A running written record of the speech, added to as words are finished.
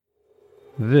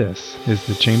This is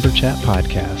the Chamber Chat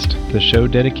Podcast, the show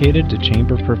dedicated to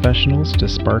chamber professionals to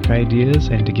spark ideas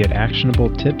and to get actionable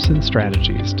tips and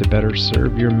strategies to better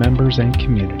serve your members and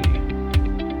community.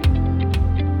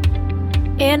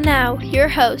 And now, your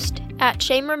host. At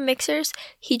Chamber Mixers,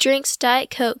 he drinks Diet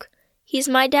Coke. He's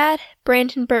my dad,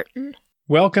 Brandon Burton.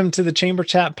 Welcome to the Chamber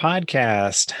Chat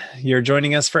Podcast. You're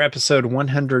joining us for episode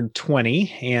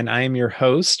 120, and I am your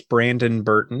host, Brandon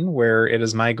Burton, where it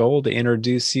is my goal to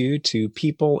introduce you to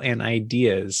people and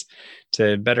ideas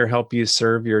to better help you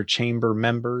serve your chamber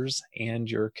members and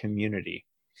your community.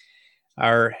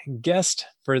 Our guest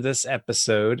for this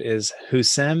episode is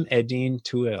Hussem Eddine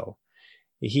Touil.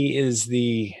 He is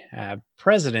the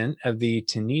president of the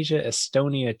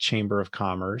Tunisia-Estonia Chamber of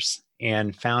Commerce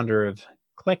and founder of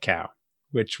Klekow,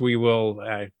 which we will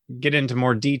get into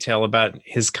more detail about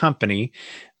his company.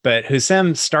 But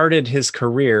Hussem started his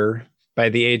career by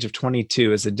the age of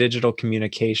 22 as a digital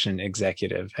communication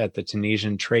executive at the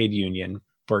Tunisian Trade Union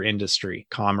for Industry,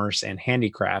 Commerce, and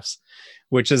Handicrafts,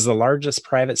 which is the largest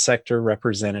private sector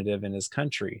representative in his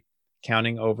country,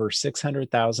 counting over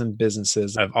 600,000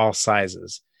 businesses of all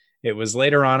sizes. It was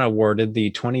later on awarded the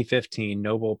 2015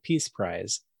 Nobel Peace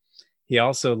Prize. He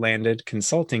also landed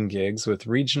consulting gigs with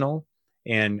regional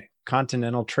and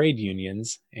continental trade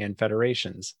unions and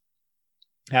federations.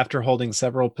 After holding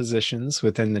several positions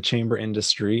within the chamber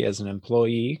industry as an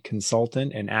employee,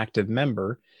 consultant, and active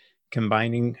member,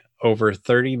 combining over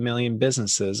 30 million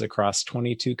businesses across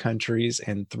 22 countries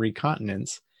and 3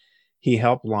 continents, he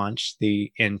helped launch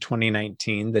in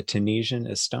 2019, the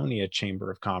Tunisian-Estonia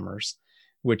Chamber of Commerce,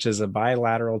 which is a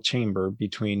bilateral chamber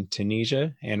between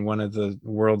Tunisia and one of the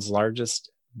world's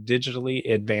largest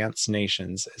digitally advanced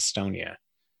nations, Estonia.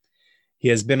 He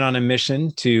has been on a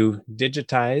mission to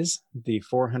digitize the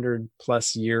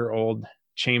 400-plus-year-old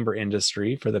chamber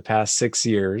industry for the past 6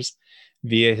 years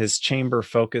via his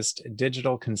chamber-focused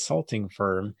digital consulting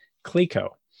firm,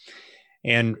 Klekow,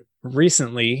 and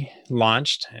recently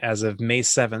launched, as of May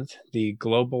 7th, the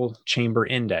Global Chamber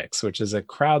Index, which is a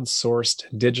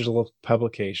crowdsourced digital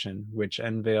publication which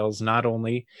unveils not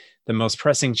only the most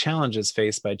pressing challenges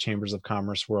faced by chambers of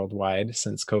commerce worldwide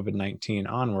since COVID-19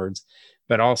 onwards,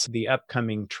 but also the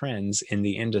upcoming trends in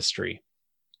the industry.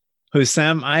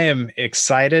 Hussem, I am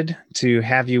excited to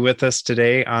have you with us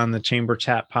today on the Chamber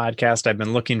Chat Podcast. I've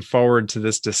been looking forward to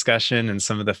this discussion and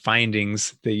some of the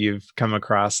findings that you've come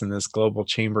across in this Global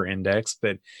Chamber Index.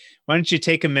 But why don't you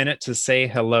take a minute to say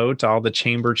hello to all the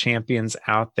chamber champions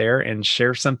out there and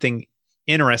share something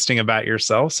interesting about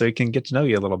yourself so we can get to know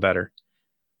you a little better.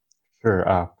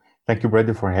 Sure. Thank you,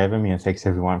 Brady, for having me, and thanks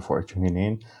everyone for tuning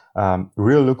in.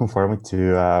 Really looking forward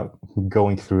to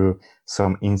going through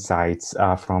some insights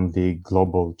from the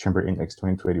Global Chamber Index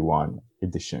 2021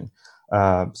 edition.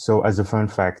 So as a fun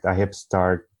fact, I have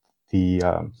started the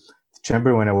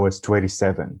chamber when I was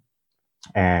 27.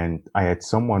 And I had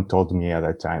someone told me at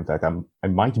that time that I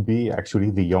might be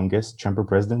actually the youngest chamber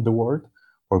president in the world,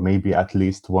 or maybe at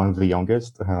least one of the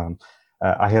youngest.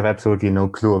 I have absolutely no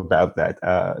clue about that.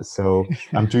 So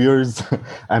I'm 2 years,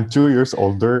 I'm 2 years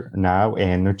older now,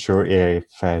 and not sure if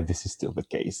this is still the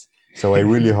case. So I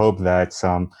really hope that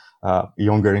some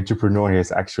younger entrepreneur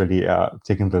has actually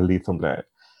taken the lead from that.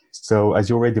 So as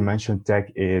you already mentioned,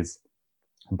 TEC is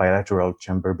a bilateral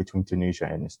chamber between Tunisia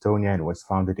and Estonia, and was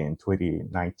founded in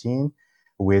 2019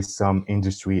 with some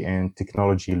industry and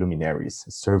technology luminaries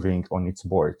serving on its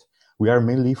board. We are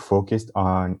mainly focused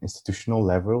on institutional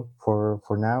level for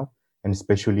now, and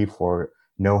especially for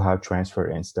know-how transfer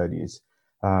and studies.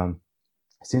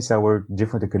 Since our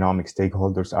different economic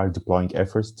stakeholders are deploying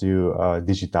efforts to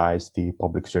digitize the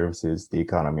public services, the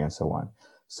economy, and so on.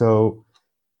 So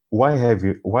why have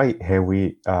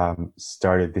we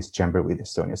started this chamber with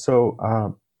Estonia? So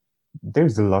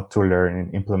there's a lot to learn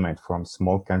and implement from a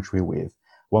small country with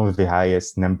one of the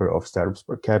highest number of startups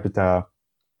per capita,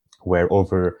 where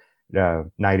over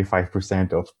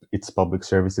 95% of its public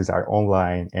services are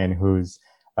online, and whose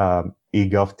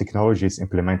e-gov technology is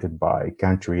implemented by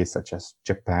countries such as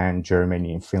Japan,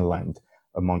 Germany, and Finland,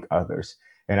 among others.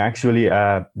 And actually,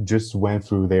 just went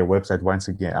through their website once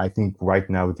again. I think right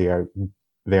now they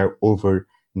are over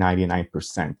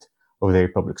 99% of their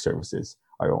public services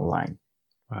are online.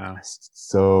 Wow.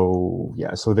 So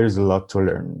there's a lot to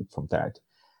learn from that.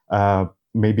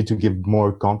 Maybe to give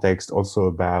more context also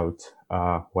about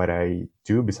what I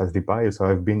do besides the bio. So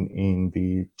I've been in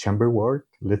the chamber world,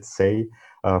 let's say,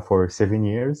 for 7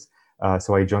 years.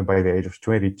 So I joined by the age of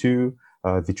 22.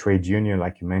 The trade union,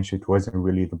 like you mentioned, wasn't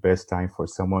really the best time for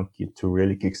someone to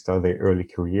really kickstart their early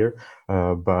career.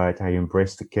 But I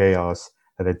embraced the chaos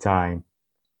at the time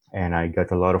and I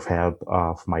got a lot of help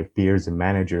of my peers and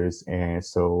managers. And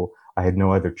so I had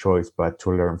no other choice but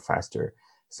to learn faster.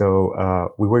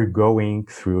 So we were going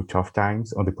through tough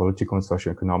times on the political and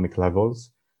socioeconomic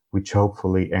levels, which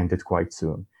hopefully ended quite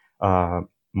soon.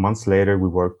 Months later, we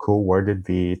were co-awarded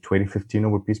the 2015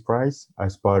 Nobel Peace Prize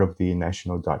as part of the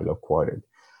National Dialogue Quartet.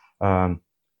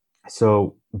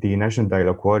 So the National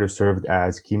Dialogue Quartet served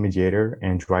as key mediator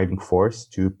and driving force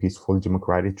to peaceful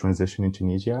democratic transition in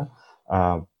Tunisia.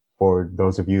 For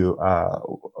those of you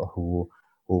who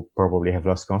probably have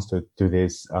lost contact to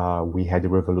this, we had the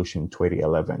revolution in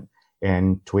 2011.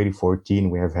 And 2014,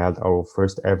 we have held our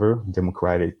first ever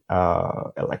democratic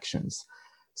elections.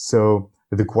 So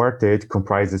the quartet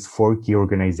comprises 4 key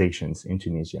organizations in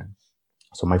Tunisia.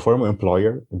 So my former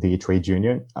employer, the trade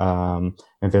union, and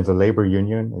then the labor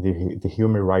union, the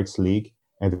Human Rights League,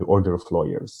 and the Order of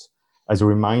Lawyers. As a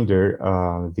reminder,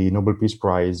 the Nobel Peace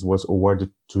Prize was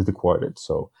awarded to the quartet,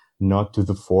 so not to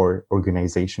the 4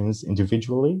 organizations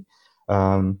individually.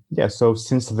 So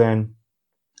since then,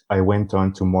 I went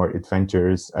on to more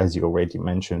adventures, as you already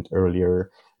mentioned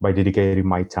earlier, by dedicating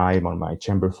my time on my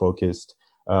chamber-focused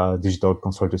digital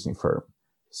consulting firm.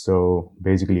 So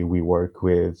basically, we work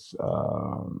with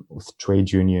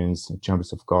trade unions,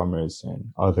 chambers of commerce, and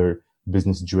other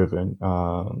business-driven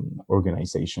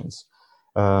organizations.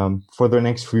 For the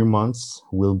next few months,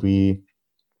 we'll be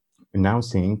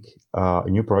announcing a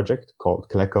new project called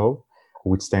CLECO,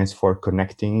 which stands for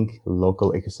Connecting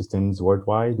Local Ecosystems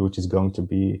Worldwide, which is going to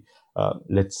be,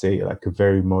 let's say, like a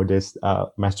very modest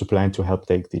master plan to help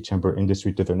take the chamber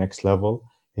industry to the next level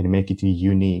and make it a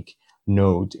unique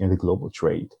node in the global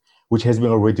trade, which has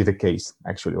been already the case,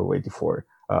 actually, already for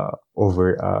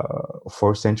over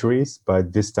 4 centuries.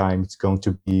 But this time it's going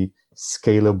to be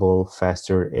scalable,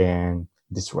 faster, and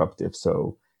disruptive.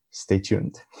 So stay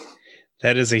tuned.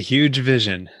 That is a huge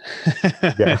vision.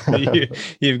 Yeah.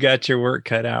 You've got your work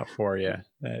cut out for you.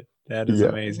 That is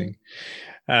amazing.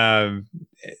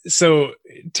 So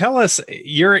tell us,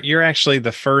 you're actually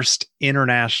the first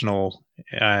international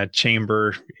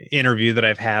chamber interview that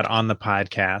I've had on the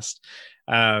podcast.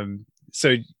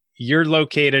 So you're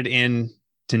located in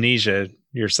Tunisia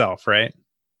yourself, right?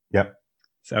 Yep.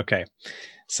 Okay.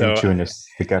 So Tunis,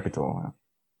 the capital.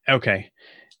 Okay.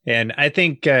 And I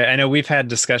think, I know we've had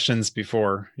discussions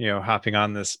before, hopping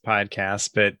on this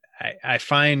podcast, but I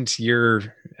find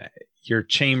your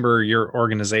chamber, your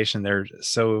organization, they're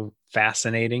so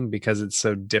fascinating because it's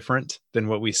so different than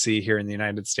what we see here in the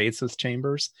United States with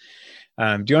chambers.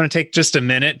 Do you want to take just a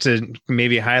minute to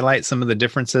maybe highlight some of the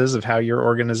differences of how your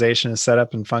organization is set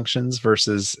up and functions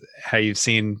versus how you've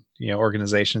seen,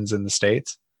 organizations in the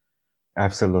States?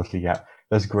 Absolutely. Yeah,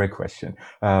 that's a great question.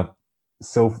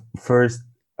 So first,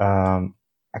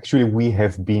 actually, we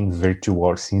have been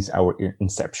virtual since our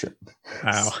inception.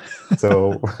 Wow.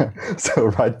 so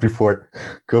right before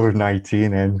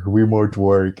COVID-19 and remote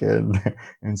work and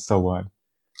so on.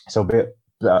 So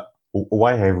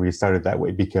why have we started that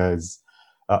way? Because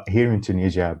here in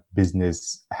Tunisia,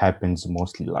 business happens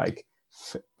mostly like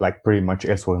pretty much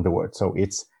elsewhere in the world. So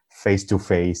it's face to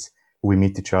face. We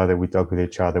meet each other, we talk with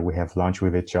each other, we have lunch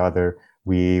with each other.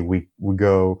 We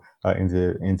go in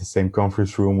the same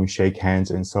conference room, we shake hands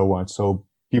and so on. So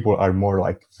people are more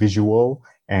like visual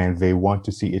and they want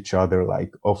to see each other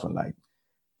like often, like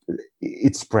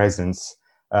its presence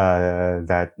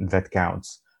that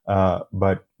counts.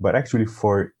 But actually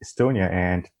for Estonia,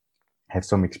 and have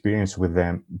some experience with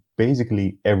them,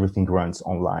 basically everything runs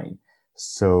online.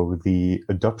 So the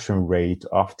adoption rate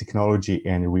of technology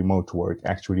and remote work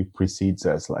actually precedes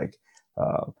us like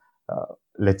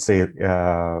let's say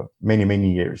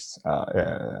many years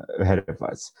ahead of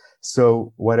us.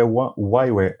 So why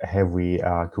have we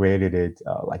created it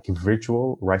like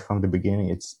virtual right from the beginning?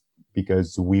 It's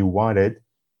because we wanted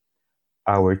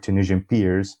our Tunisian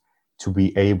peers to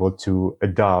be able to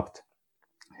adopt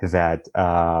that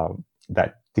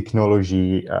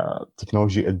technology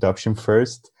adoption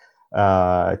first,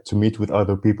 to meet with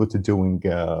other people, to doing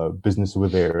business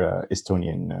with their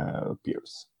Estonian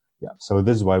peers. Yeah, so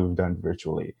this is why we've done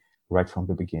virtually right from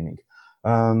the beginning.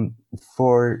 There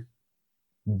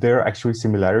are actually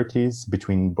similarities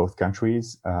between both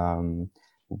countries.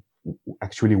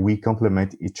 Actually, we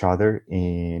complement each other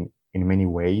in many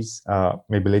ways.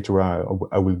 Maybe later on,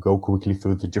 I will go quickly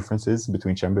through the differences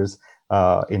between chambers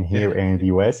in here and the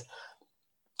US.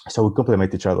 So we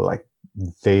complement each other. Like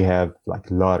they have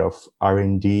like a lot of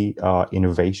R&D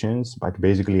innovations, but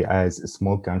basically as a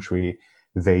small country,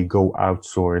 they go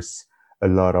outsource a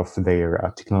lot of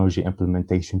their technology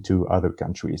implementation to other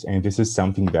countries. And this is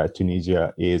something that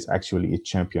Tunisia is actually a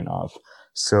champion of.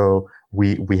 So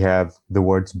we have the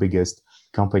world's biggest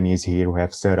companies here who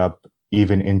have set up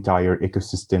even entire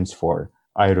ecosystems for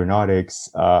aeronautics,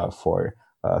 for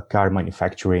car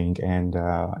manufacturing,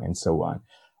 and so on.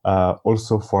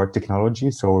 Also for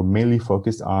technology, so we're mainly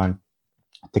focused on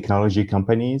technology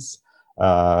companies.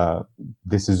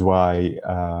 This is why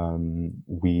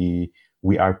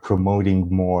we are promoting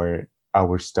more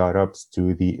our startups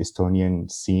to the Estonian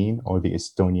scene or the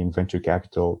Estonian venture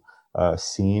capital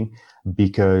scene,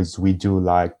 because we do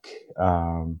like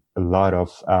a lot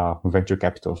of venture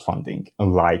capital funding,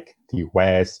 unlike the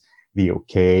US, the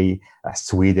UK,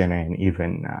 Sweden, and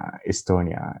even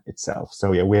Estonia itself.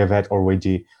 So yeah, we have had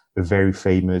already a very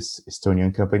famous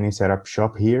Estonian company set up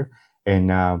shop here,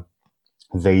 and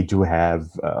they do have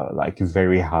like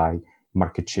very high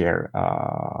market share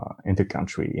in the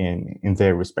country in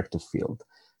their respective field.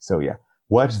 So yeah,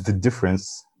 what's the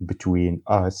difference between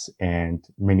us and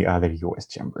many other US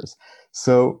chambers?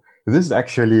 So this is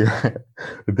actually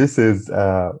this is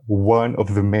one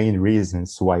of the main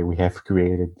reasons why we have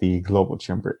created the Global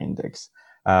Chamber Index.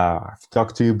 I've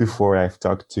talked to you before. I've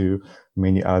talked to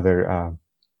many other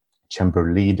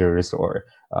chamber leaders or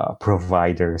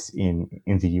providers in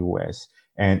the US,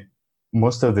 and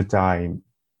most of the time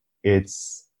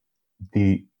it's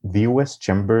the US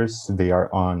chambers. They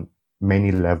are on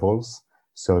many levels.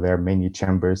 So there are many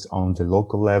chambers on the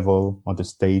local level, on the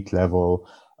state level,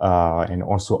 and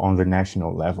also on the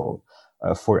national level.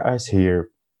 For us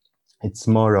here, it's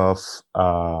more of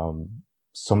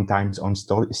sometimes on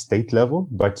state level,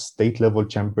 but state level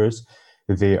chambers,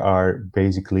 they are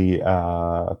basically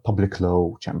public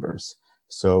law chambers.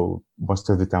 So most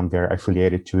of the time they're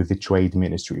affiliated to the Trade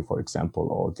Ministry, for example,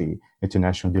 or the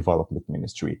International Development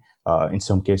Ministry, in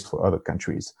some case for other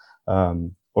countries.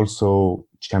 Also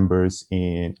chambers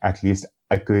in, at least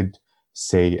I could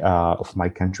say, of my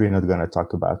country, not going to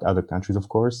talk about other countries, of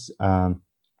course.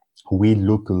 We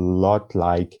look a lot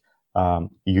like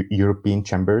European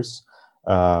chambers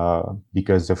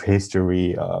because of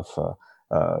history of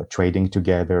trading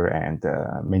together and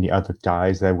many other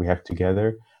ties that we have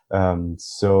together.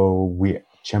 So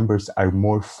chambers are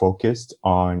more focused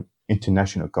on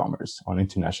international commerce, on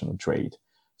international trade.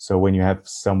 So when you have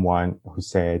someone who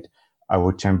said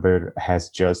our chamber has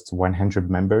just 100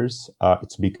 members,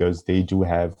 it's because they do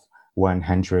have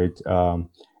 100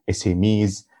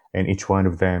 SMEs, and each one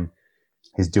of them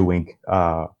is doing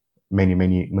many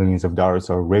millions of dollars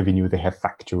of revenue. They have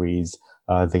factories,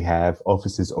 they have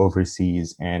offices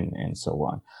overseas, and so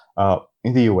on.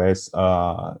 In the US,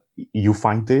 you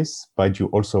find this, but you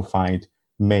also find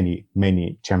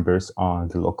many chambers on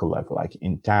the local level, like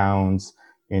in towns,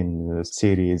 in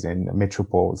cities, and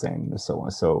metropoles, and so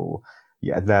on. So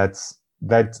yeah, that's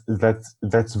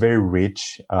very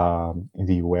rich. In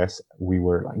the US, we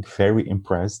were like very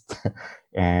impressed,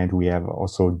 and we have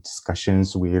also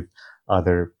discussions with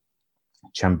other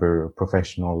chamber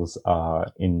professionals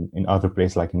in other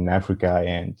places, like in Africa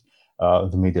and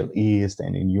the Middle East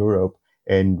and in Europe.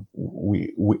 And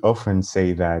we often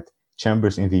say that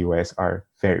chambers in the US are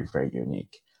very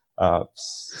unique.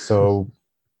 So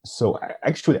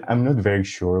actually, I'm not very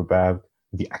sure about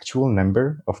the actual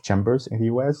number of chambers in the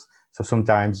US. So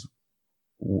sometimes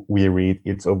we read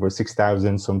it's over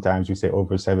 6,000. Sometimes we say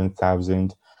over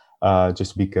 7,000,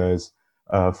 just because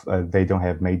of they don't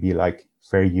have maybe like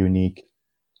very unique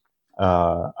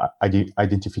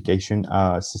identification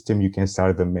system. You can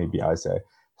start them maybe as a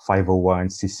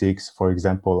 501c6, for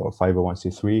example, or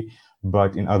 501c3.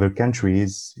 But in other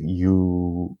countries,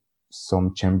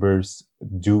 some chambers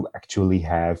do actually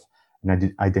have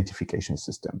an identification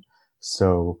system.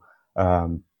 So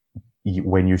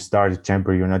when you start a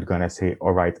chamber, you're not going to say,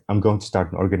 all right, I'm going to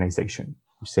start an organization.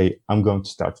 You say, I'm going to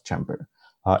start a chamber.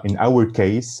 In our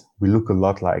case, we look a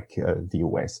lot like the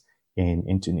US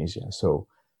in Tunisia. So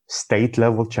state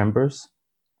level chambers,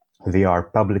 they are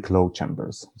public law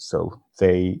chambers. So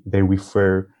they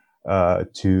refer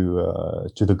to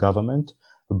the government.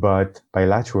 But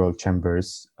bilateral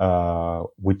chambers,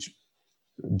 which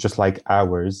just like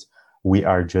ours, we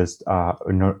are just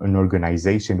an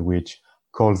organization which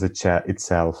calls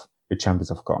itself the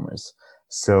Chambers of Commerce.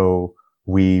 So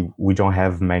we don't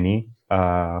have many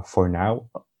for now.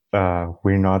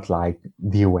 We're not like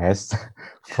the US,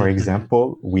 for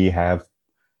example. We have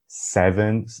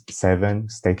seven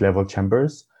state level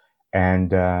chambers,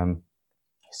 and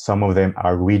some of them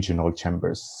are regional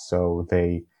chambers. So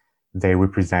they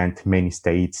represent many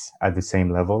states at the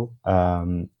same level.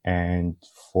 And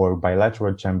for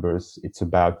bilateral chambers, it's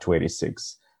about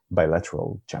 26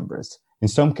 bilateral chambers. In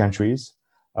some countries,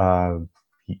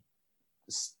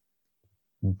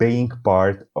 being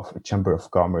part of a chamber of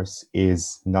commerce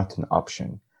is not an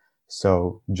option.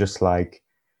 So just like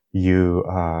you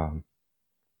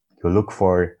you look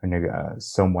for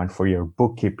someone for your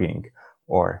bookkeeping,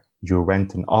 or you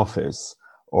rent an office,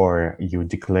 or you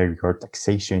declare your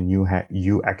taxation, you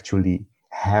actually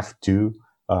have to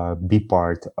be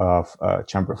part of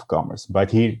Chamber of Commerce.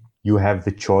 But here you have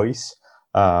the choice.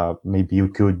 Maybe you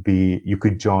could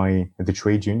join the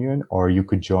trade union, or you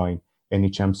could join any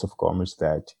chambers of commerce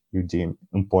that you deem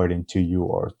important to you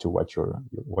or to what you're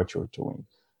doing.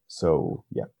 So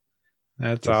yeah.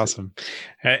 That's awesome.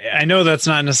 I know that's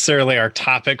not necessarily our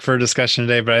topic for discussion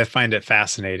today, but I find it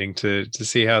fascinating to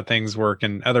see how things work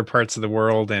in other parts of the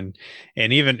world, and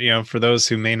even, you know, for those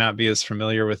who may not be as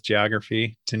familiar with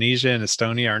geography, Tunisia and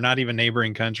Estonia are not even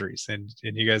neighboring countries, and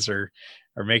you guys are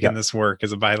making this work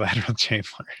as a bilateral chamber.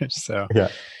 So yeah.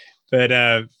 But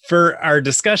for our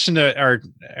discussion,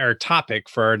 our topic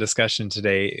for our discussion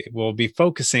today, we'll be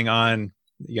focusing on,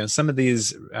 you know, some of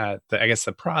these, I guess,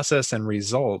 the process and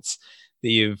results that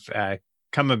you've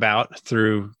come about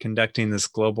through conducting this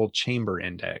Global Chamber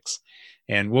Index.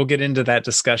 And we'll get into that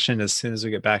discussion as soon as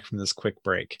we get back from this quick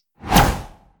break.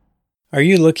 Are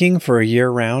you looking for a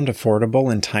year-round,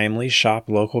 affordable, and timely shop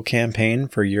local campaign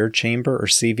for your chamber or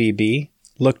CVB?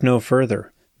 Look no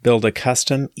further. Build a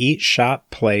custom Eat,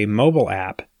 Shop, Play mobile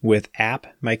app with App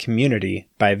My Community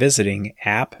by visiting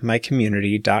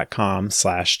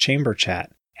appmycommunity.com/chamberchat.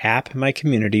 App My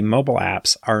Community mobile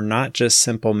apps are not just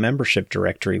simple membership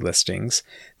directory listings.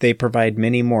 They provide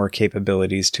many more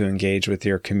capabilities to engage with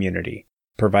your community.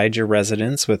 Provide your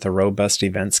residents with a robust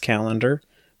events calendar.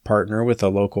 Partner with a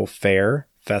local fair,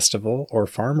 festival, or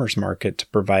farmers market to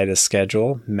provide a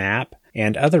schedule, map,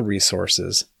 and other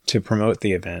resources to promote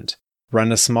the event.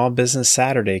 Run a Small Business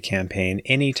Saturday campaign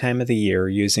any time of the year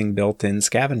using built-in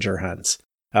scavenger hunts.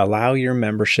 Allow your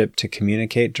membership to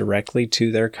communicate directly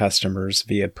to their customers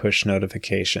via push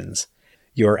notifications.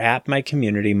 Your App My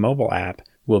Community mobile app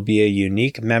will be a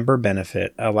unique member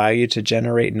benefit, allow you to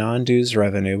generate non-dues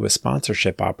revenue with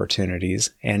sponsorship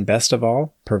opportunities, and best of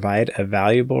all, provide a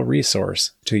valuable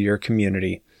resource to your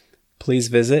community. Please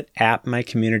visit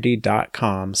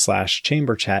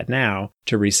appmycommunity.com/chamberchat now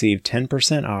to receive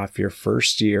 10% off your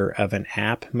first year of an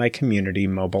App My Community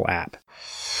mobile app.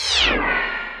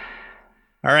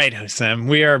 All right, Hussam,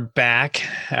 we are back.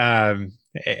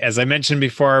 As I mentioned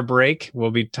before our break,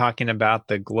 we'll be talking about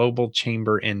the Global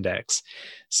Chamber Index.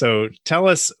 So tell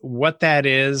us what that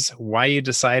is, why you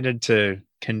decided to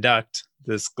conduct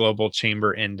this Global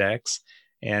Chamber Index,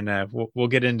 and we'll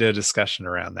get into a discussion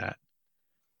around that.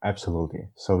 Absolutely.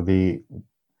 So the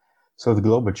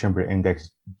Global Chamber Index,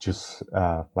 just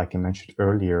like I mentioned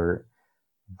earlier,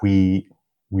 we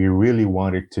really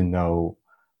wanted to know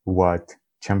what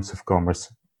chambers of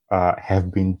commerce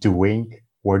have been doing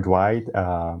worldwide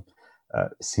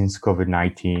since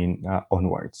COVID-19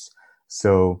 onwards.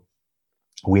 So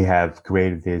we have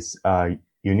created this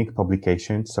unique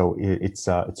publication. So it's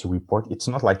a report. It's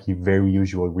not like a very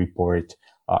usual report,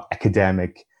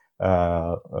 academic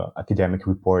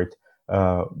report,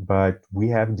 but we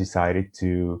have decided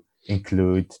to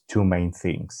include two main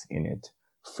things in it.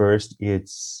 First,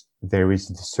 there is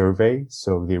the survey,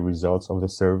 so the results of the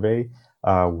survey.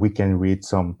 We can read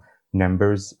some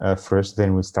numbers first,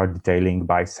 then we'll start detailing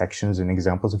by sections and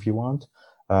examples if you want.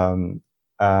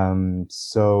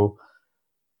 So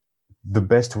the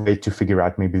best way to figure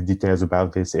out maybe the details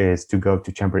about this is to go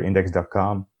to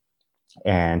chamberindex.com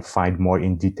and find more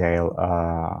in detail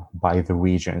by the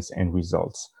regions and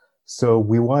results. So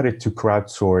we wanted to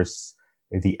crowdsource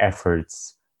the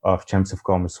efforts of chambers of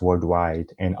commerce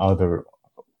worldwide and other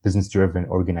business-driven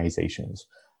organizations.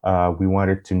 We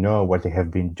wanted to know what they have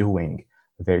been doing,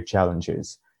 their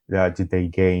challenges. Did they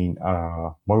gain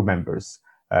more members?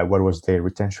 What was their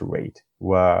retention rate?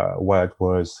 What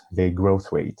was their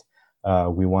growth rate?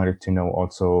 We wanted to know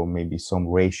also maybe some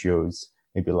ratios,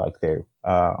 maybe like their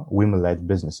women-led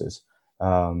businesses.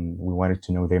 We wanted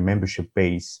to know their membership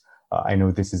base. I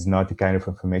know this is not the kind of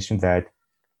information that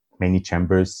many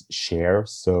chambers share,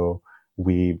 so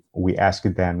we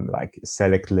asked them like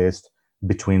select list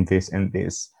between this and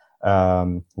this.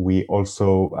 We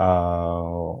also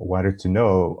wanted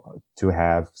to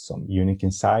have some unique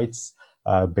insights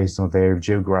based on their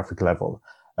geographic level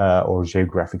or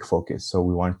geographic focus. So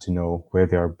we wanted to know where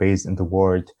they are based in the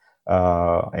world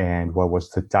and what was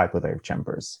the type of their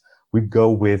chambers. We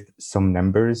go with some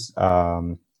numbers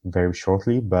very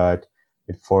shortly, but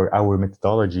for our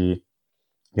methodology,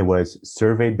 it was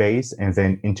survey-based and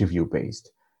then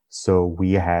interview-based. So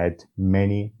we had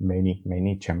many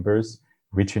chambers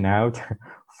reaching out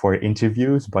for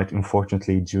interviews, but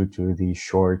unfortunately, due to the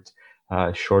short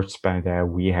span that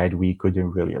we had, we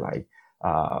couldn't really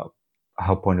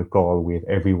hop on a call with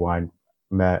everyone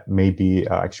maybe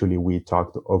actually we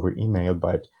talked over email,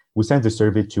 but we sent the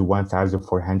survey to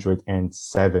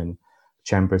 1,407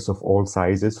 chambers of all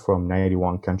sizes from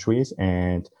 91 countries,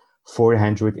 and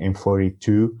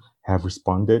 442 have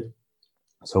responded.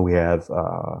 So we have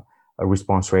a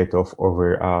response rate of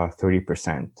over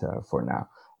 30% for now.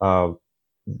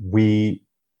 We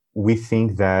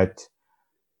think that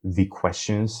the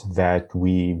questions that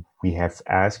we have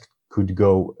asked could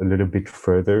go a little bit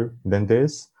further than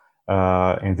this.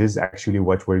 And this is actually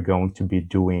what we're going to be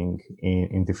doing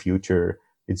in the future.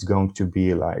 It's going to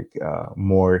be like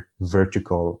more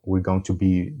vertical. We're going to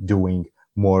be doing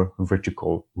more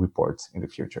vertical reports in the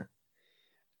future.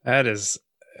 That is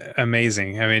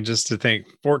amazing. I mean, just to think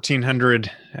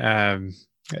 1,400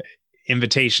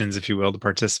 invitations, if you will, to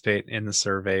participate in the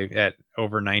survey at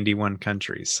over 91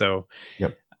 countries. So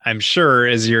yep. I'm sure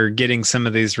as you're getting some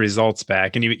of these results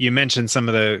back, and you mentioned some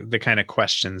of the kind of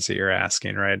questions that you're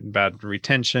asking, right, about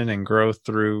retention and growth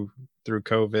through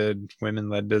COVID,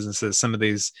 women-led businesses, some of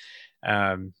these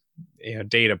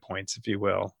data points, if you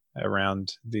will,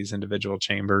 around these individual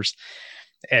chambers.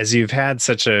 As you've had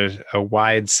such a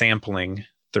wide sampling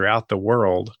throughout the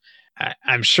world,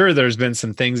 I'm sure there's been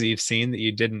some things that you've seen that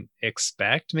you didn't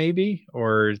expect, maybe,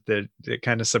 or that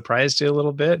kind of surprised you a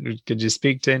little bit. Could you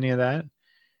speak to any of that?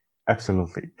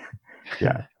 Absolutely.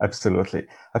 Yeah, absolutely.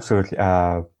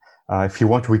 If you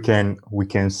want, we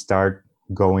can start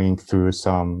going through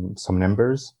some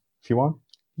numbers if you want.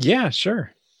 Yeah,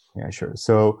 sure. Yeah, sure.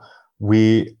 So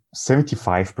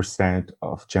 75%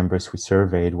 of chambers we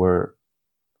surveyed were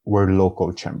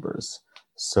local chambers.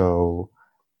 So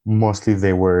mostly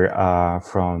they were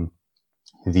from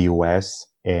the US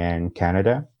and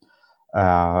Canada.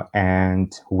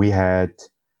 And we had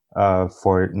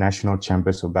for national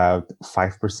chambers about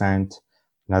 5%,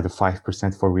 another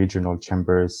 5% for regional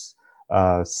chambers,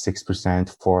 6%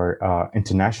 for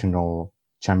international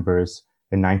chambers,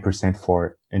 and 9%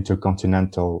 for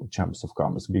intercontinental chambers of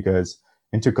commerce, because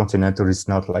intercontinental is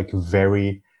not like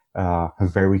very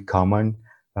common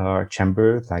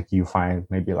chamber like you find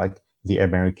maybe like the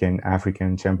American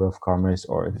African Chamber of Commerce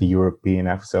or the European.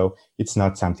 So it's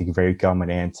not something very common,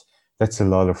 and that's a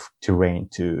lot of terrain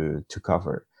to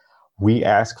cover. We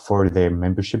ask for their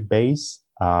membership base.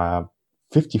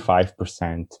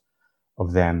 55%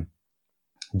 of them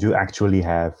do actually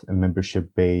have a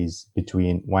membership base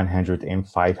between 100 and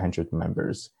 500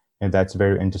 members. And that's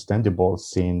very understandable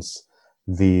since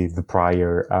the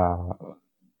prior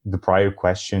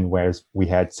question, whereas we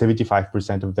had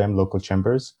 75% of them local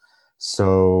chambers.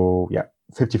 So yeah,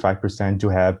 55% do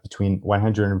have between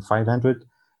 100 and 500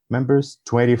 members.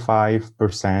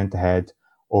 25% had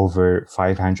over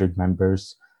 500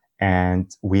 members,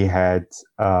 and we had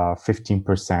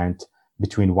 15%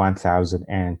 between 1,000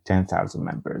 and 10,000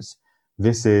 members.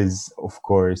 This is, of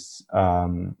course,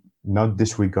 not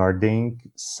disregarding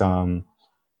some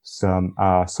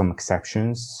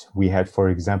exceptions. We had, for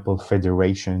example,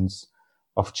 federations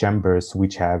of chambers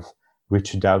which have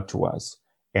reached out to us,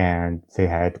 and they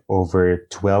had over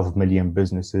 12 million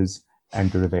businesses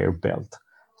under their belt.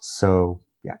 So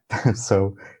yeah,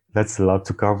 so that's a lot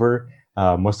to cover.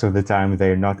 Most of the time,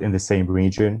 they're not in the same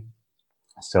region.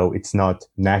 So it's not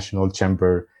national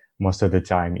chamber. Most of the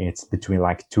time, it's between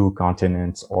like two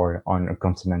continents or on a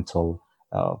continental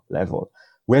level.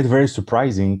 We had very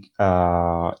surprising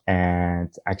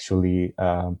and actually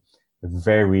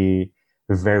very,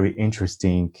 very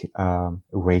interesting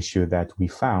ratio that we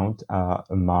found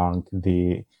among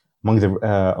the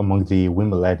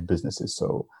women-led businesses.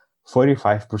 So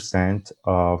 45%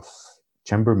 of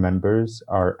chamber members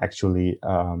are actually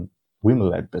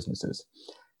women-led businesses.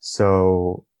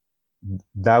 So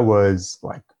that was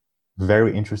like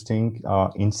very interesting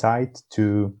insight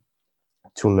to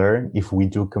learn if we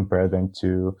do compare them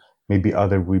to maybe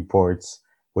other reports,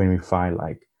 when we find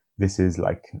like this is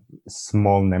like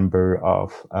small number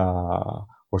of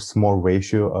or small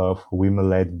ratio of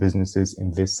women-led businesses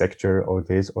in this sector or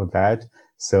this or that.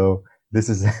 So this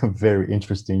is a very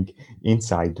interesting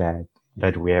insight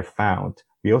that we have found.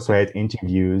 We also had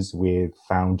interviews with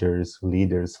founders,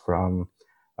 leaders from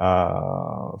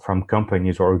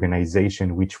companies or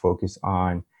organizations which focus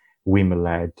on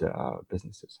women-led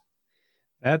businesses.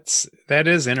 That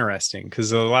is interesting,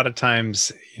 because a lot of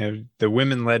times, the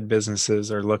women-led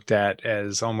businesses are looked at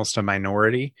as almost a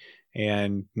minority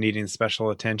and needing special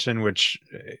attention, which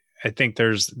I think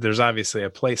there's obviously a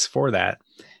place for that.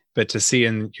 But to see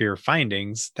in your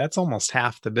findings, that's almost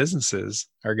half the businesses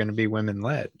are going to be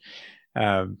women-led,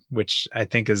 which I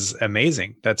think is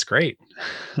amazing. That's great.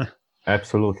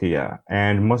 Absolutely, yeah.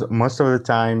 And most of the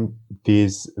time,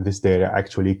 this data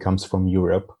actually comes from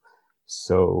Europe.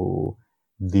 So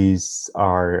these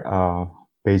are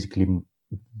basically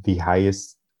the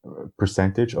highest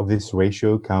percentage of this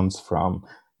ratio comes from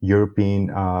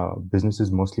European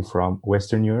businesses, mostly from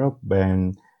Western Europe,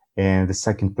 and the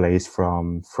second place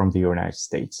from the United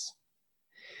States.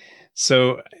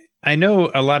 So I know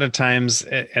a lot of times,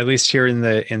 at least here in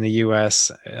the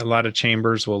U.S., a lot of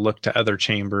chambers will look to other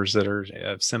chambers that are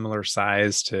of similar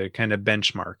size to kind of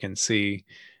benchmark and see,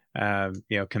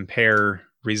 compare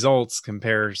results,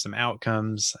 compare some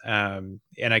outcomes, and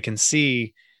I can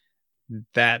see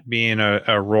that being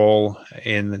a role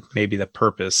in maybe the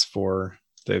purpose for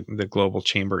the Global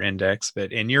Chamber Index.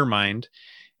 But in your mind,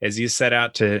 as you set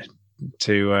out to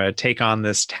take on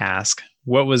this task,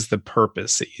 what was the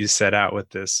purpose that you set out with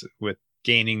this, with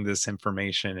gaining this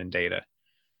information and data?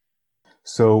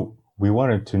 So we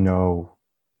wanted to know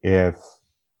if,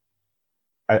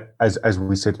 as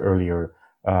we said earlier,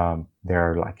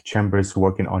 there are like chambers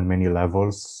working on many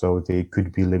levels, so they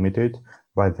could be limited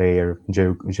by their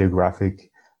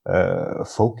geographic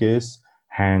focus,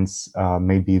 hence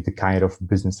maybe the kind of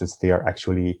businesses they are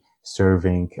actually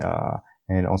serving,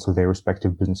 and also their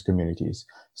respective business communities.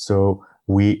 So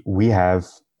we have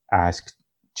asked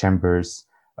chambers,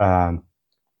 are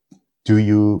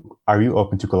you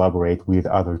open to collaborate with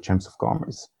other chambers of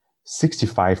commerce?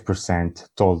 65%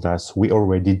 told us we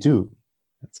already do.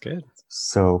 That's good.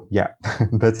 So yeah,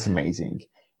 that's amazing.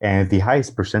 And the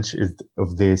highest percentage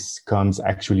of this comes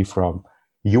actually from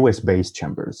US-based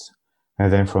chambers,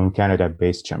 and then from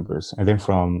Canada-based chambers, and then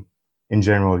from, in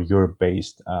general,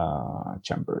 Europe-based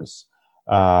chambers.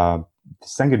 The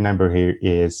second number here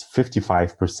is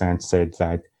 55% said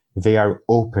that they are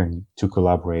open to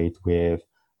collaborate with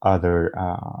other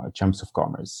chambers of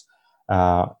commerce.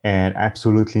 And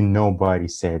absolutely nobody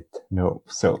said no.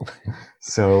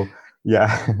 So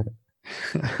yeah.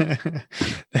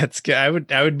 That's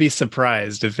good. I would be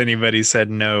surprised if anybody said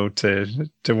no to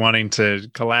wanting to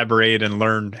collaborate and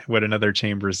learn what another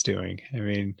chamber is doing. I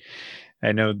mean,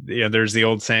 I know, there's the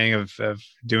old saying of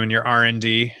doing your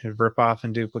R&D, rip off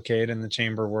and duplicate in the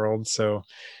chamber world. So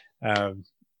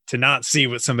to not see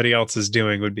what somebody else is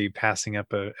doing would be passing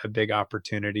up a big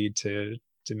opportunity to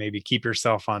maybe keep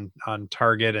yourself on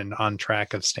target and on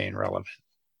track of staying relevant.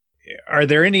 Are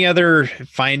there any other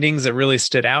findings that really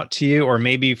stood out to you, or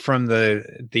maybe from the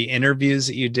interviews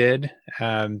that you did,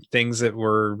 things that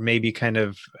were maybe kind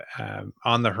of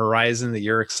on the horizon that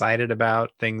you're excited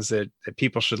about, things that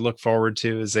people should look forward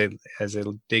to as they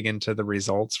dig into the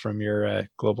results from your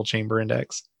Global Chamber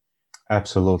Index?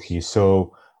 Absolutely.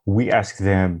 So we asked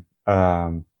them,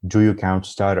 do you count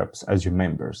startups as your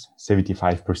members?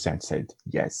 75% said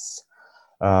yes.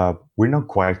 We're not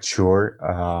quite sure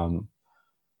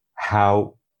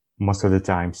how most of the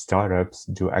time startups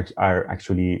are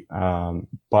actually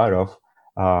part of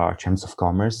chambers of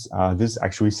commerce. This is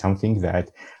actually something that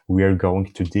we are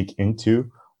going to dig into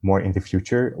more in the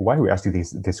future. Why we ask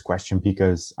this question?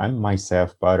 Because I'm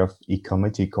myself part of a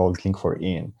committee called Link for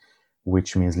In,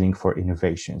 which means Link for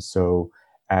Innovation. So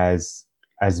as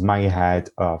my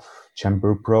head of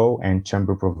Chamber Pro and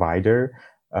Chamber Provider,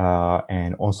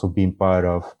 and also being part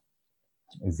of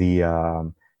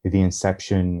the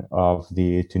inception of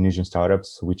the Tunisian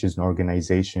Startups, which is an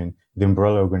organization, the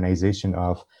umbrella organization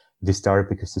of the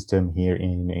startup ecosystem here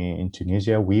in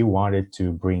Tunisia, we wanted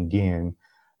to bring in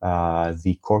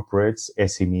the corporates,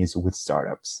 SMEs with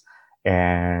startups.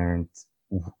 And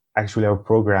actually our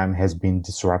program has been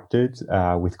disrupted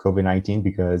with COVID-19,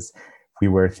 because we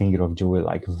were thinking of doing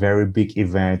like a very big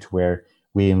event where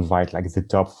we invite like the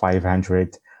top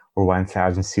 500 or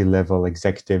 1,000 C-level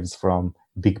executives from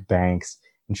big banks,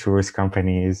 insurance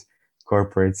companies,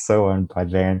 corporates, so on. But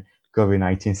then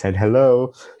COVID-19 said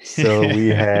hello. So we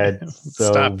had,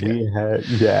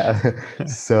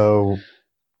 so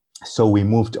we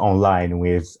moved online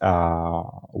with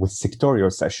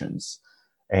sectorial sessions,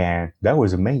 and that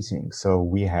was amazing. So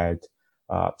we had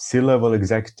C-level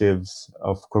executives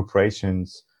of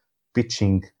corporations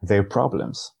pitching their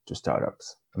problems to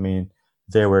startups. I mean,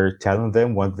 they were telling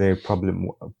them what their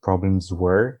problems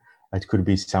were. It could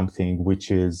be something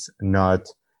which is not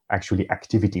actually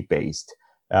activity-based.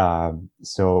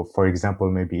 So, for example,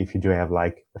 maybe if you do have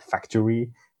like a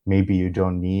factory, maybe you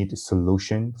don't need a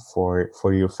solution for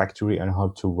your factory and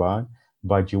how to run,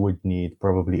 but you would need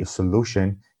probably a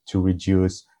solution to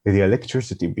reduce the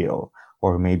electricity bill,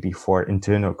 or maybe for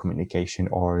internal communication,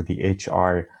 or the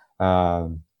HR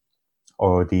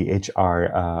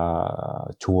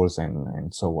tools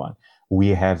and so on. We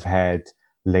have had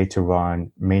later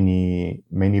on many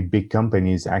big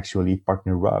companies actually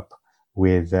partner up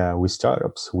with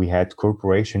startups. We had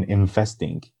corporation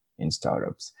investing in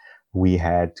startups. we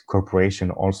had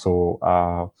corporation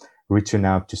also reaching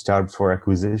out to startups for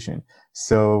acquisition.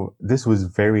 So this was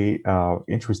very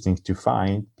interesting to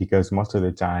find, because most of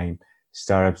the time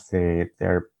startups,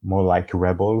 they're more like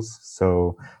rebels.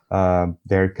 So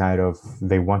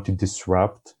they want to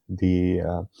disrupt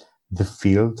the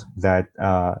field that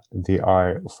they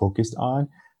are focused on.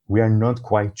 We are not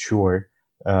quite sure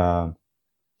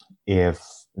if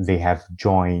they have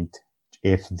joined,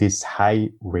 if this high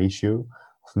ratio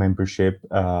of membership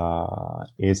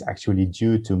is actually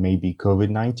due to maybe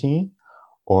COVID-19,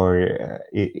 or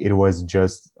it was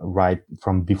just right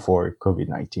from before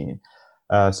COVID-19.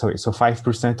 So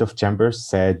 5% of chambers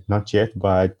said not yet,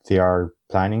 but they are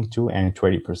planning to, and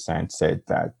 20% said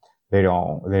that they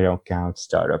don't count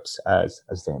startups as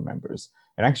their members.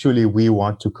 And actually, we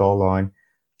want to call on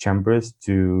chambers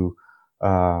to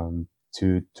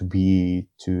be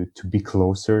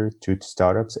closer to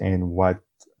startups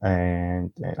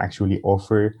and actually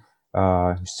offer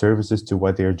services to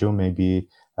what they're doing, maybe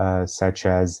such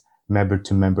as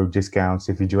member-to-member discounts.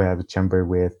 If you do have a chamber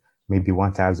with maybe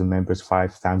 1,000 members,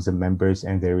 5,000 members,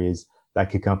 and there is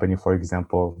like a company, for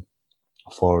example,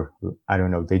 for, I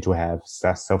don't know, they do have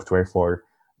SaaS software for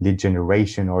lead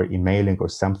generation or emailing or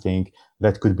something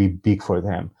that could be big for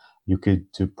them. You could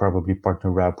probably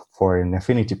partner up for an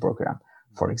affinity program,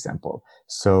 for example.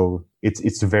 So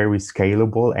it's very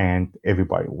scalable and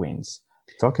everybody wins.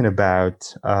 Talking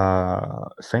about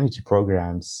affinity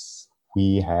programs,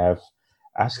 we have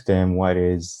asked them what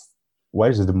is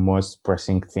the most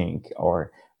pressing thing,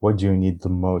 or what do you need the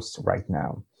most right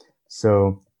now?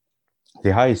 So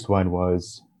the highest one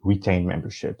was retain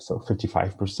membership. So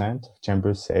 55% of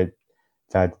chambers said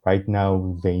that right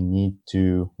now they need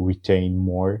to retain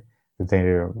more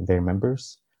their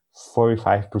members.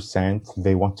 45%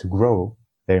 they want to grow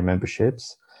their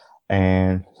memberships,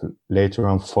 and later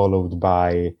on followed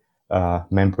by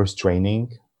members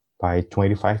training by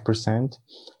 25%.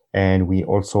 And we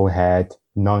also had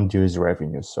non-dues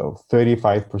revenue. So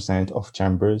 35% of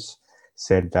chambers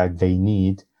said that they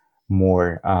need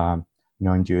more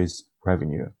non-dues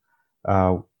revenue.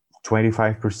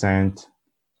 25%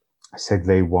 said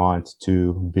they want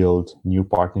to build new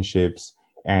partnerships,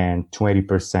 and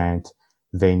 20%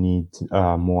 they need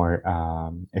more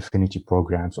affinity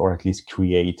programs, or at least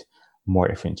create more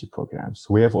affinity programs.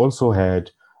 We have also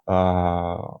had,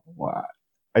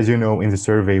 as you know, in the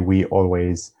survey, we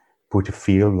always put a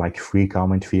field, like free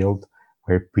comment field,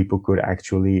 where people could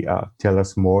actually tell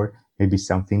us more, maybe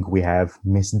something we have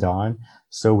missed on.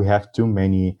 So we have too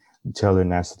many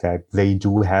telling us that they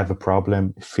do have a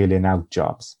problem filling out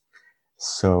jobs.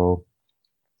 So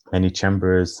many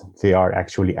chambers, they are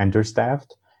actually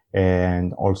understaffed,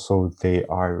 and also they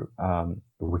are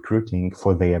recruiting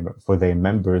for their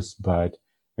members, but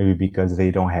maybe because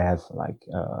they don't have like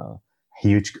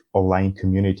huge online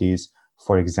communities,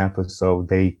 for example, so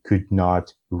they could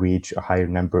not reach a higher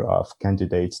number of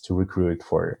candidates to recruit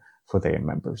for their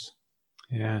members.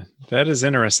 Yeah, that is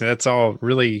interesting. That's all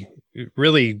really,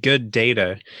 really good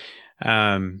data.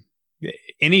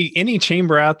 Any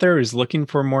chamber out there who's looking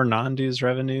for more non-dues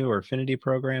revenue or affinity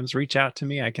programs, reach out to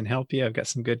me. I can help you. I've got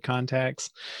some good contacts.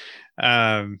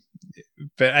 But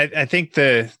I think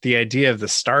the idea of the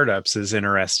startups is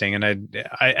interesting, and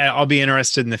I'll be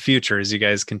interested in the future as you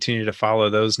guys continue to follow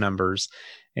those numbers.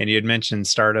 And you had mentioned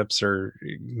startups are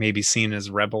maybe seen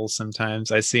as rebels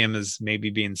sometimes. I see them as maybe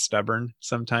being stubborn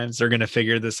sometimes. They're going to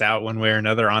figure this out one way or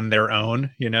another on their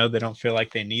own. You know, they don't feel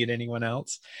like they need anyone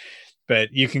else.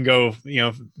 But you can go,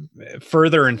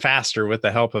 further and faster with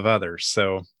the help of others.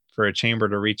 So for a chamber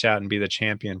to reach out and be the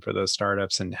champion for those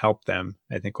startups and help them,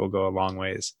 I think will go a long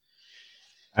ways.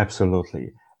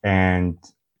 Absolutely. And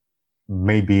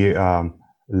maybe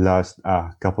last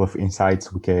couple of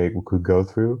insights we could go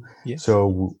through. Yes.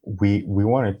 So we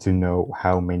wanted to know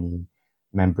how many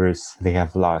members they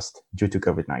have lost due to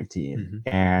COVID-19. Mm-hmm.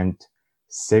 And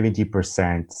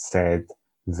 70% said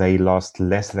they lost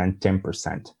less than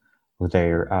 10% of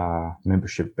their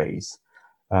membership base.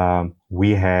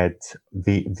 We had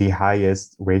the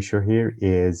highest ratio here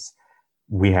is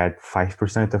we had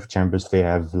 5% of chambers, they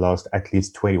have lost at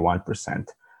least 21%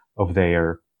 of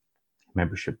their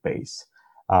membership base.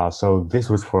 So this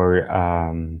was for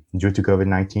due to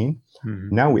COVID-19.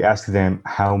 Mm-hmm. Now we ask them,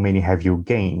 how many have you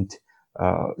gained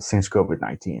since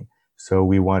COVID-19? So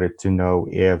we wanted to know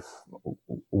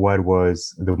what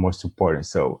was the most important.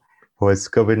 So was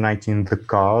COVID-19 the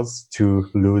cause to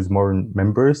lose more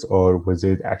members, or was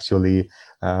it actually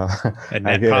a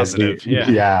net positive?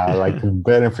 Yeah, like a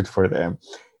benefit for them?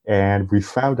 And we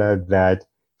found out that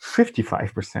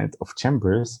 55% of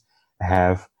chambers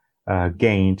have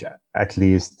gained at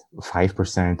least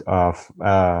 5%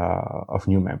 of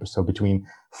new members. So between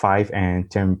 5 and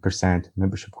 10%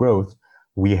 membership growth,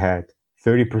 we had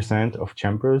 30% of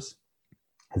chambers.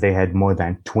 They had more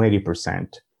than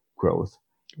 20% growth.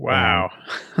 Wow.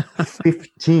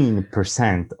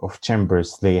 15% of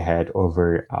chambers, they had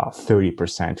over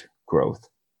 30% growth.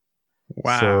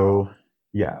 Wow. So,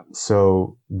 yeah.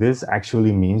 So this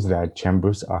actually means that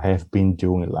chambers have been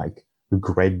doing like a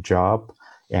great job.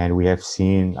 And we have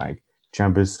seen like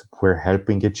chambers were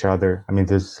helping each other. I mean,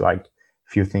 there's like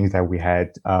few things that we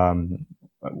had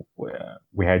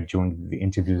during the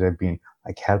interviews have been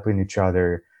like helping each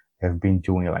other, have been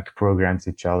doing like programs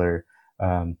each other.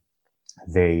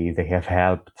 They have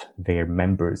helped their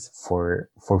members for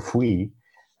free,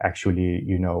 actually,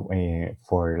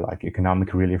 for like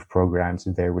economic relief programs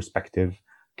in their respective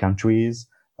countries.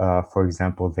 For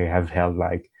example, they have held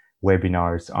like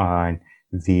webinars on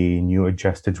the new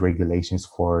adjusted regulations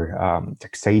for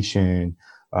taxation,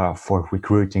 for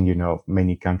recruiting.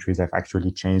 Many countries have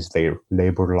actually changed their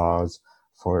labor laws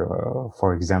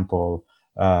for example,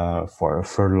 for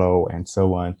furlough and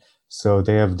so on. So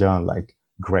they have done like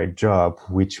great job,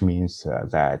 which means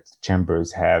that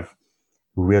chambers have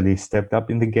really stepped up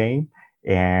in the game,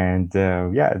 and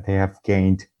they have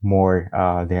gained more.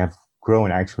 They have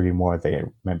grown actually more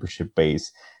their membership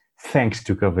base thanks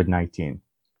to COVID-19,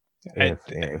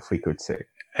 if we could say.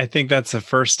 I think that's the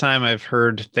first time I've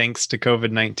heard "thanks to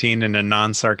COVID-19" in a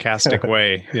non-sarcastic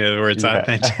way, where it's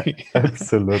authentic.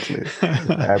 Absolutely.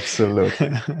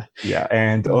 Yeah,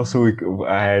 and also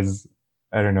as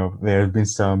I don't know, there have been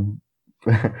some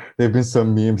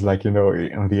memes like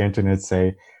on the internet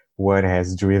say what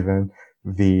has driven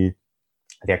the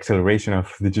acceleration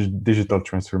of the digital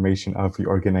transformation of the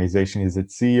organization. Is it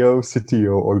CEO,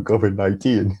 CTO, or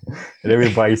COVID-19? And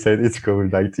everybody said it's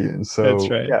COVID-19. So that's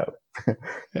right. Yeah.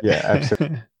 Yeah,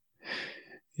 absolutely.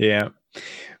 Yeah.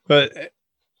 But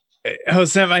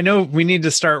Hossein, I know we need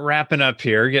to start wrapping up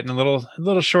here, getting a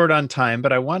little short on time,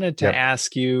 but I wanted to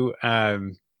ask you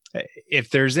if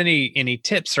there's any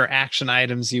tips or action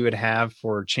items you would have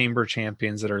for chamber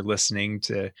champions that are listening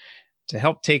to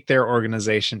help take their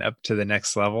organization up to the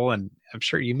next level. And I'm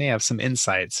sure you may have some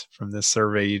insights from this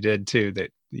survey you did too,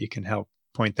 that you can help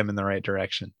point them in the right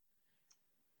direction.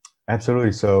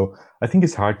 Absolutely. So I think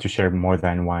it's hard to share more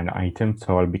than one item,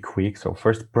 so I'll be quick. So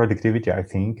first, productivity, I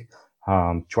think.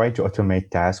 Try to automate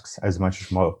tasks as much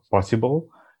as possible,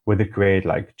 whether create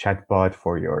like chatbot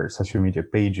for your social media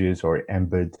pages or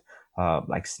embed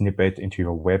like snippet into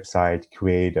your website,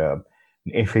 create an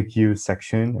FAQ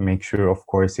section, make sure, of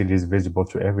course, it is visible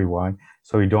to everyone.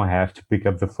 So you don't have to pick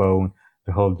up the phone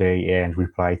the whole day and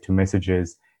reply to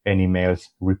messages and emails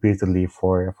repeatedly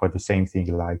for the same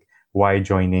thing, like why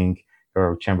joining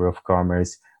your Chamber of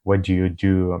Commerce? What do you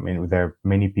do? I mean, there are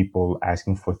many people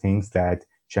asking for things that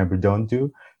Chamber don't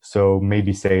do. So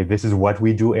maybe say, this is what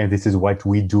we do and this is what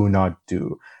we do not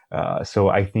do. So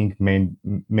I think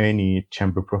many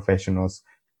Chamber professionals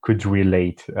could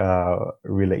relate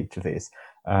to this.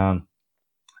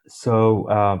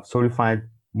 So to find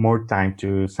more time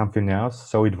to something else,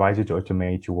 so advise you to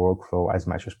automate your workflow as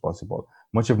much as possible.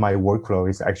 Much of my workflow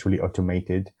is actually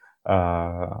automated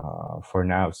for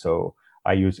now. So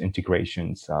I use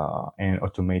integrations and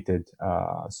automated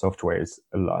softwares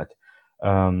a lot.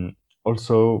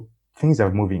 Also, things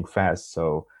are moving fast,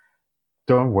 so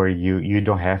don't worry, you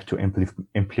don't have to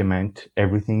implement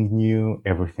everything new,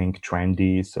 everything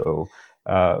trendy. So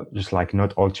just like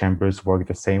not all chambers work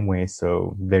the same way,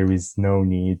 so there is no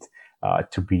need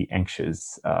to be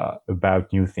anxious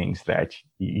about new things that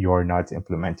you're not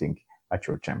implementing at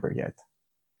your chamber yet.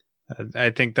 I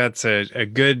think that's a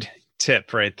good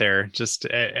tip right there. Just,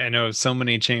 I know so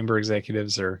many chamber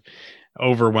executives are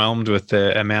overwhelmed with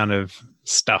the amount of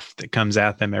stuff that comes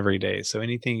at them every day. So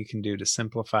anything you can do to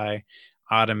simplify,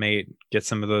 automate, get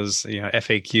some of those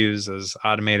FAQs, those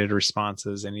automated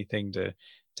responses, anything to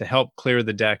help clear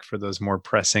the deck for those more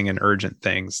pressing and urgent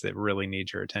things that really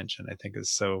need your attention, I think is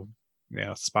so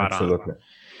spot Absolutely. on.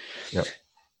 Yep.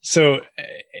 So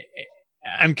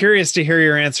I'm curious to hear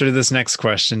your answer to this next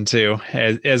question too.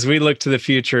 As we look to the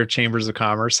future of chambers of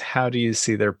commerce, how do you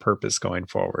see their purpose going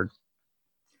forward?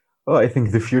 Well, I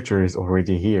think the future is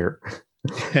already here.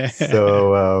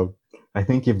 So I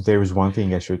think if there is one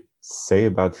thing I should say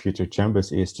about future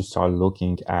chambers is to start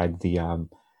looking at the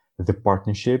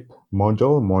partnership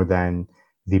model more than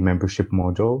the membership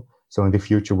model. So in the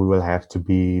future, we will have to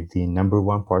be the number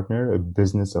one partner a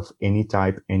business of any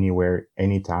type, anywhere,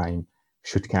 anytime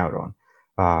should count on.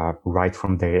 Right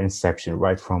from their inception,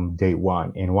 right from day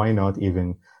one, and why not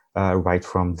even right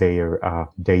from their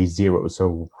day zero?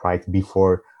 So right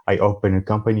before I open a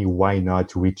company, why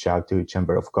not reach out to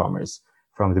Chamber of Commerce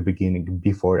from the beginning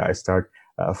before I start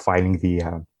filing the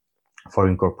for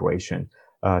incorporation?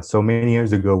 So many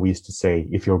years ago, we used to say,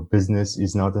 if your business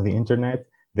is not on the internet,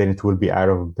 then it will be out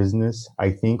of business. I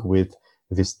think with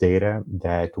this data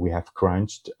that we have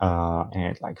crunched,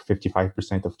 and like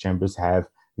 55% of chambers have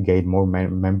gained more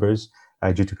members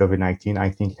due to COVID-19, I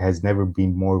think it has never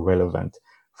been more relevant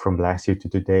from last year to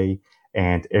today.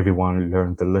 And everyone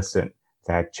learned the lesson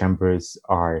that chambers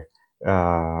are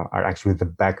actually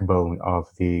the backbone of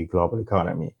the global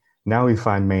economy. Now, if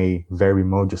I may very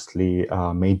modestly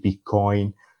maybe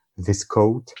coin this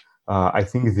quote, I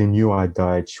think the new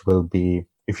adage will be,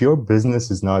 if your business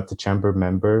is not a chamber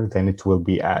member, then it will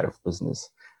be out of business.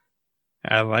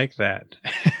 I like that.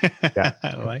 Yeah.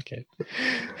 I like it.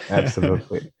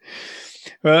 Absolutely.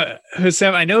 Well,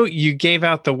 Hussam, I know you gave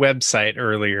out the website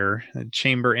earlier,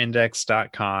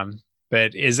 chamberindex.com,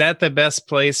 but is that the best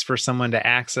place for someone to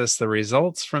access the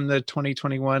results from the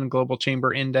 2021 Global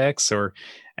Chamber Index? Or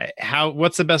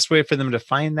what's the best way for them to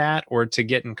find that, or to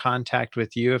get in contact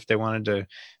with you if they wanted to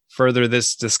further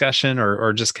this discussion,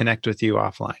 or just connect with you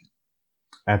offline?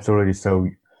 Absolutely. So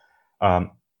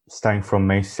starting from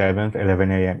May 7th,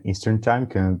 11 a.m. Eastern Time, you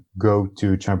can go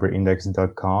to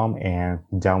chamberindex.com and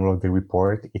download the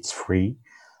report. It's free.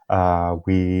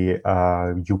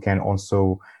 You can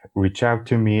also reach out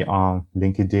to me on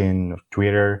LinkedIn,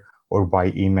 Twitter, or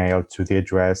by email to the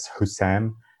address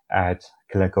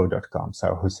hussam@caleco.com.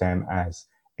 So Hussam as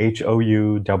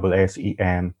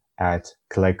HOUSSEM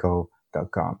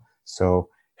 @caleco.com. So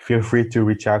feel free to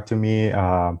reach out to me.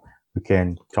 We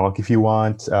can talk if you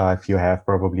want, if you have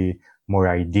probably more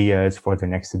ideas for the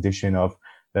next edition of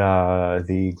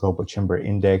the Global Chamber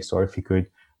Index, or if you could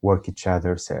work each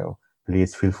other. So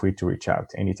please feel free to reach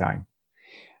out anytime.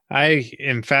 I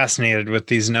am fascinated with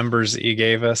these numbers that you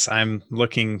gave us. I'm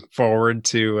looking forward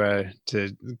to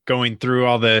going through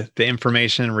all the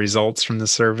information and results from the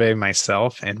survey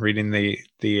myself, and reading the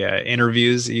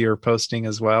interviews that you're posting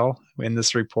as well in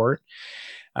this report.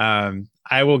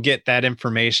 I will get that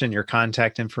information, your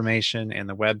contact information, and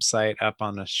the website up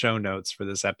on the show notes for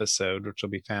this episode, which will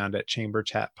be found at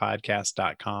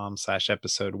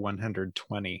chamberchatpodcast.com/episode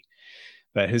 120.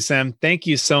 But Hussam, thank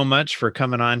you so much for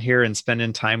coming on here and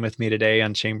spending time with me today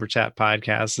on Chamber Chat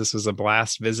Podcast. This was a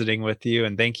blast visiting with you,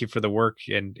 and thank you for the work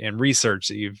and research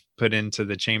that you've put into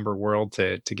the chamber world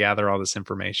to gather all this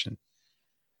information.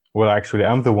 Well, actually,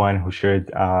 I'm the one who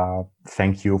should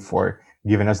thank you for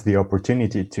giving us the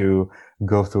opportunity to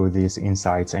go through these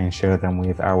insights and share them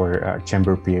with our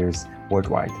chamber peers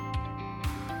worldwide.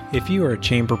 If you are a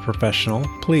chamber professional,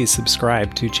 please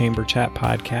subscribe to Chamber Chat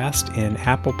Podcast in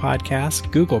Apple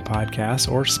Podcasts, Google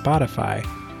Podcasts, or Spotify.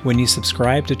 When you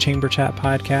subscribe to Chamber Chat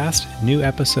Podcast, new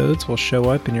episodes will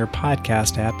show up in your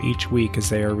podcast app each week as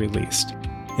they are released.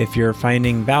 If you're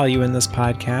finding value in this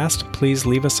podcast, please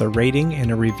leave us a rating and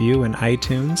a review in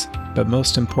iTunes. But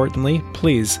most importantly,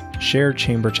 please share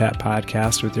Chamber Chat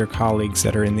Podcast with your colleagues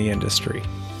that are in the industry.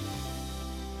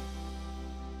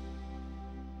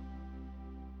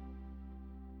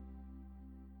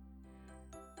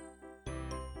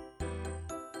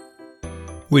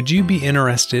 Would you be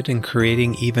interested in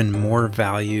creating even more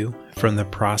value from the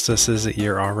processes that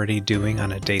you're already doing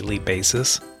on a daily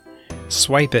basis?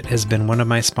 SwipeIt has been one of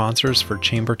my sponsors for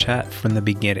Chamber Chat from the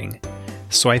beginning.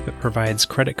 SwipeIt provides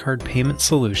credit card payment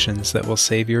solutions that will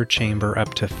save your chamber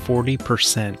up to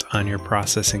 40% on your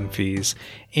processing fees,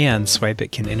 and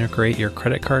SwipeIt can integrate your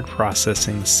credit card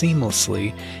processing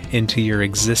seamlessly into your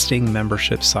existing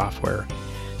membership software.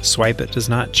 SwipeIt does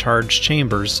not charge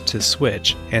chambers to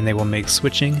switch, and they will make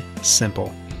switching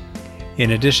simple.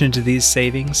 In addition to these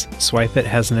savings, SwipeIt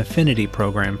has an affinity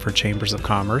program for chambers of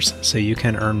commerce, so you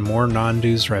can earn more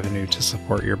non-dues revenue to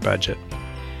support your budget.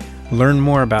 Learn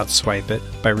more about SwipeIt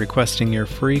by requesting your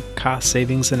free cost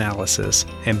savings analysis,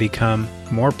 and become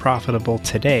more profitable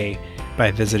today by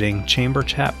visiting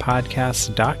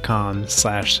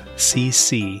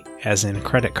chamberchatpodcast.com/cc as in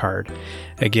credit card.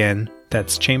 Again,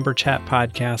 that's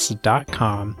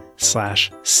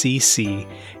chamberchatpodcast.com/cc,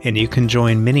 and you can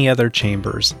join many other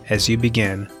chambers as you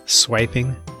begin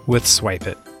swiping with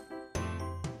SwipeIt.